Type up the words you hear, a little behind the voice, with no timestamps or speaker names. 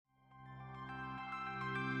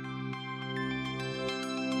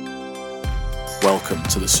Welcome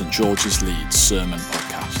to the St George's Leeds Sermon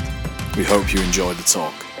Podcast. We hope you enjoy the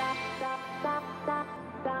talk.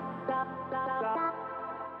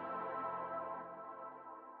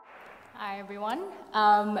 Hi everyone.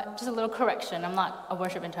 Just a little correction. I'm not a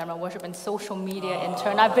worship intern. I'm a worship and social media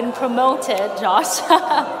intern. I've been promoted, Josh.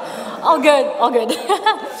 All good.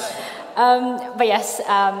 But yes,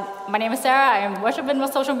 my name is Sarah. I am worship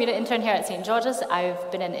and social media intern here at St. George's.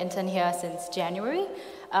 I've been an intern here since January.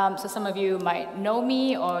 So some of you might know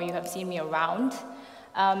me or you have seen me around.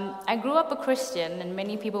 I grew up a Christian, and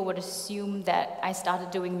many people would assume that I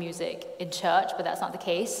started doing music in church, but that's not the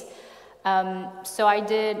case. So I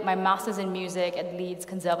did my master's in music at Leeds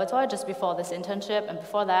Conservatoire just before this internship, and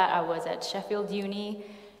before that I was at Sheffield Uni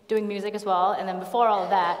doing music as well, and then before all of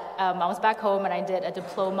that I was back home and I did a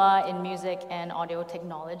diploma in music and audio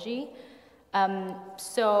technology.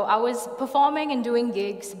 So I was performing and doing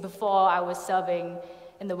gigs before I was serving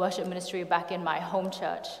in the worship ministry back in my home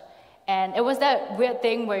church. And it was that weird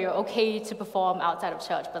thing where you're okay to perform outside of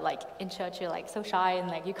church, but like in church you're like so shy and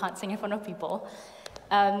like you can't sing in front of people.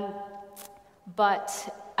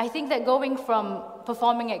 But I think that going from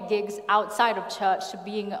performing at gigs outside of church to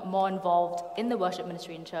being more involved in the worship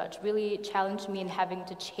ministry in church really challenged me in having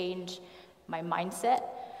to change my mindset.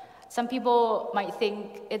 Some people might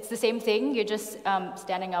think it's the same thing, you're just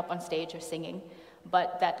standing up on stage or singing,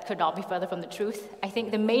 but that could not be further from the truth. I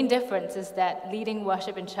think the main difference is that leading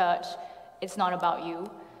worship in church, it's not about you.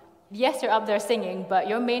 Yes, you're up there singing, but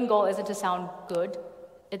your main goal isn't to sound good,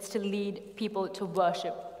 it's to lead people to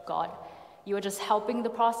worship God. You are just helping the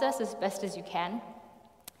process as best as you can.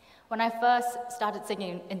 When I first started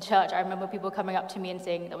singing in church, I remember people coming up to me and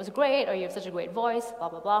saying, "That was great," or "You have such a great voice," blah,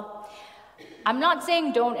 blah, blah. I'm not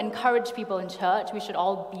saying don't encourage people in church, we should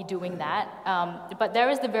all be doing that, but there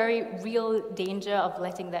is the very real danger of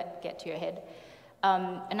letting that get to your head.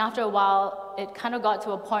 And after a while, it kind of got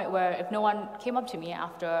to a point where if no one came up to me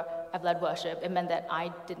after I've led worship, it meant that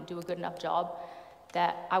I didn't do a good enough job,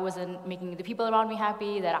 that I wasn't making the people around me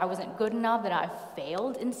happy, that I wasn't good enough, that I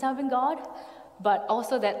failed in serving God, but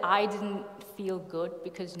also that I didn't feel good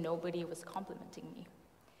because nobody was complimenting me.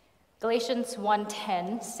 Galatians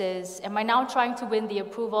 1:10 says, "Am I now trying to win the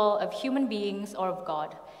approval of human beings or of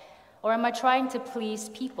God? Or am I trying to please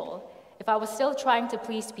people? If I was still trying to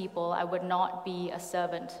please people, I would not be a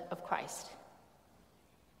servant of Christ."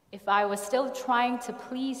 If I was still trying to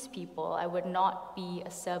please people, I would not be a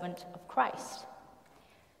servant of Christ.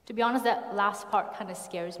 To be honest, that last part kind of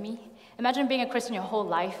scares me. Imagine being a Christian your whole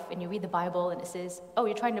life and you read the Bible and it says, "Oh,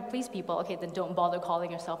 you're trying to please people, okay, then don't bother calling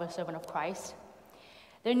yourself a servant of Christ."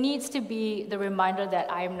 There needs to be the reminder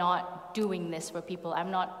that I am not doing this for people.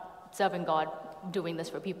 I'm not serving God doing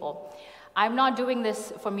this for people. I'm not doing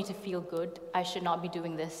this for me to feel good. I should not be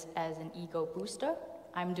doing this as an ego booster.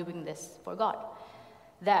 I'm doing this for God.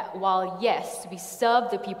 That while, yes, we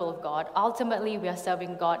serve the people of God, ultimately we are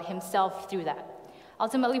serving God himself through that.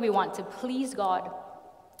 Ultimately, we want to please God.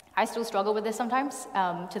 I still struggle with this sometimes,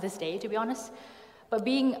 to this day, to be honest. But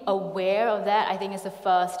being aware of that, I think, is the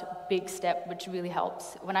first big step, which really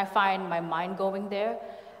helps. When I find my mind going there,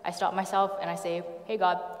 I stop myself and I say, "Hey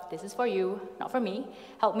God, this is for you, not for me.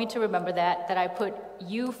 Help me to remember that I put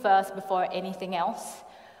you first before anything else.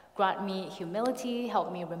 Grant me humility, help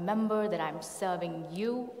me remember that I'm serving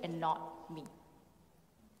you and not me."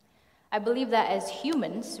 I believe that as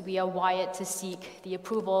humans, we are wired to seek the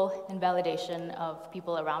approval and validation of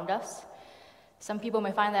people around us. Some people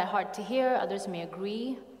may find that hard to hear, others may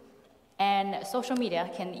agree, and social media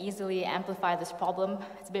can easily amplify this problem.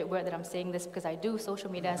 It's a bit weird that I'm saying this because I do social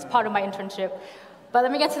media as part of my internship, but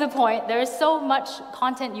let me get to the point. There is so much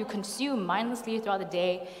content you consume mindlessly throughout the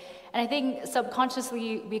day, and I think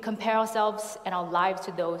subconsciously we compare ourselves and our lives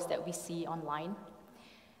to those that we see online.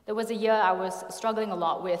 There was a year I was struggling a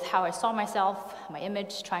lot with how I saw myself, my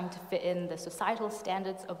image, trying to fit in the societal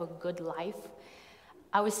standards of a good life.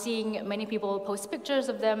 I was seeing many people post pictures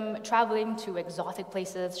of them traveling to exotic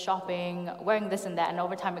places, shopping, wearing this and that, and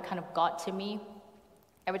over time it kind of got to me.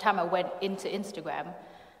 Every time I went into Instagram,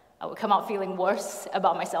 I would come out feeling worse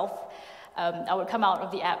about myself. I would come out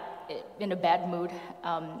of the app in a bad mood,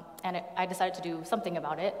 and I decided to do something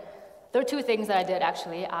about it. There are two things that I did,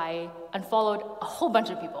 actually. I unfollowed a whole bunch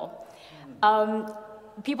of people.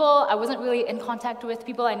 People I wasn't really in contact with,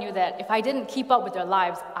 people I knew that if I didn't keep up with their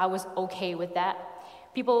lives, I was okay with that.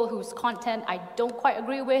 People whose content I don't quite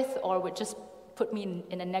agree with or would just put me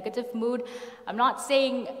in a negative mood. I'm not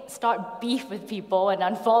saying start beef with people and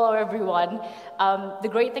unfollow everyone. The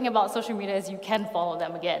great thing about social media is you can follow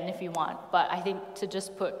them again if you want, but I think to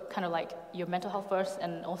just put kind of like your mental health first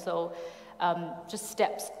and also just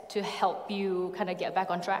steps to help you kind of get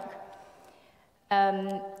back on track.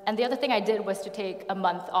 And the other thing I did was to take a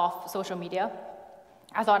month off social media.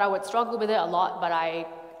 I thought I would struggle with it a lot, but I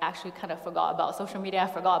actually kind of forgot about social media. I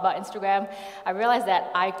forgot about Instagram. I realized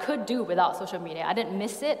that I could do without social media. I didn't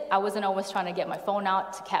miss it. I wasn't always trying to get my phone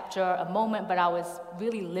out to capture a moment, but I was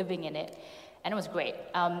really living in it. And it was great.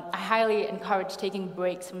 I highly encourage taking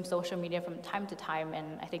breaks from social media from time to time,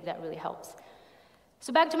 and I think that really helps.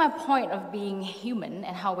 So back to my point of being human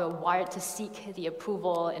and how we're wired to seek the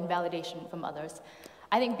approval and validation from others.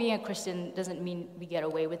 I think being a Christian doesn't mean we get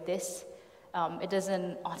away with this. It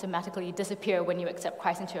doesn't automatically disappear when you accept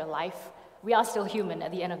Christ into your life. We are still human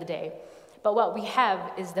at the end of the day. But what we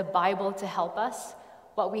have is the Bible to help us.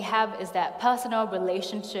 What we have is that personal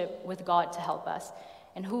relationship with God to help us.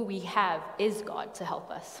 And who we have is God to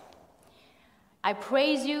help us. I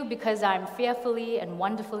praise you because I'm fearfully and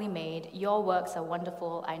wonderfully made. Your works are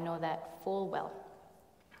wonderful. I know that full well.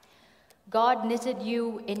 God knitted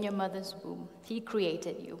you in your mother's womb. He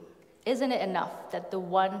created you. Isn't it enough that the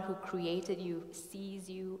one who created you sees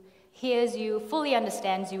you, hears you, fully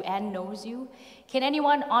understands you, and knows you? Can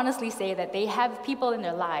anyone honestly say that they have people in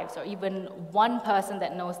their lives, or even one person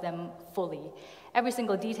that knows them fully? Every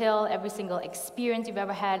single detail, every single experience you've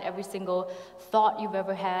ever had, every single thought you've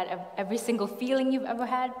ever had, every single feeling you've ever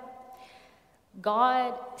had?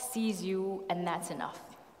 God sees you, and that's enough.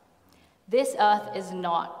 This earth is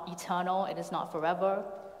not eternal. It is not forever.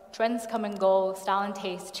 Trends come and go, style and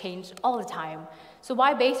taste change all the time. So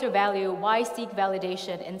why base your value? Why seek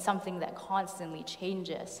validation in something that constantly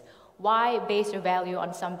changes? Why base your value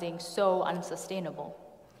on something so unsustainable?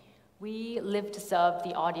 We live to serve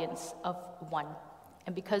the audience of one.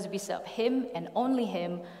 And because we serve him and only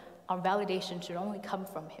him, our validation should only come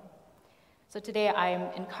from him. So today I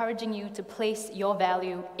am encouraging you to place your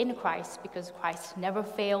value in Christ, because Christ never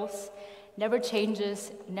fails, never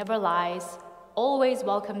changes, never lies, always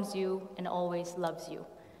welcomes you, and always loves you.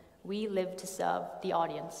 We live to serve the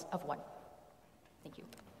audience of one. Thank you.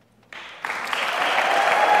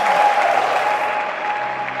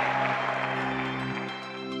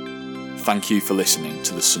 Thank you for listening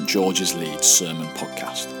to the St George's Leeds Sermon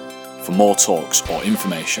Podcast. For more talks or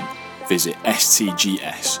information, visit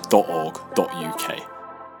stgs.org.uk.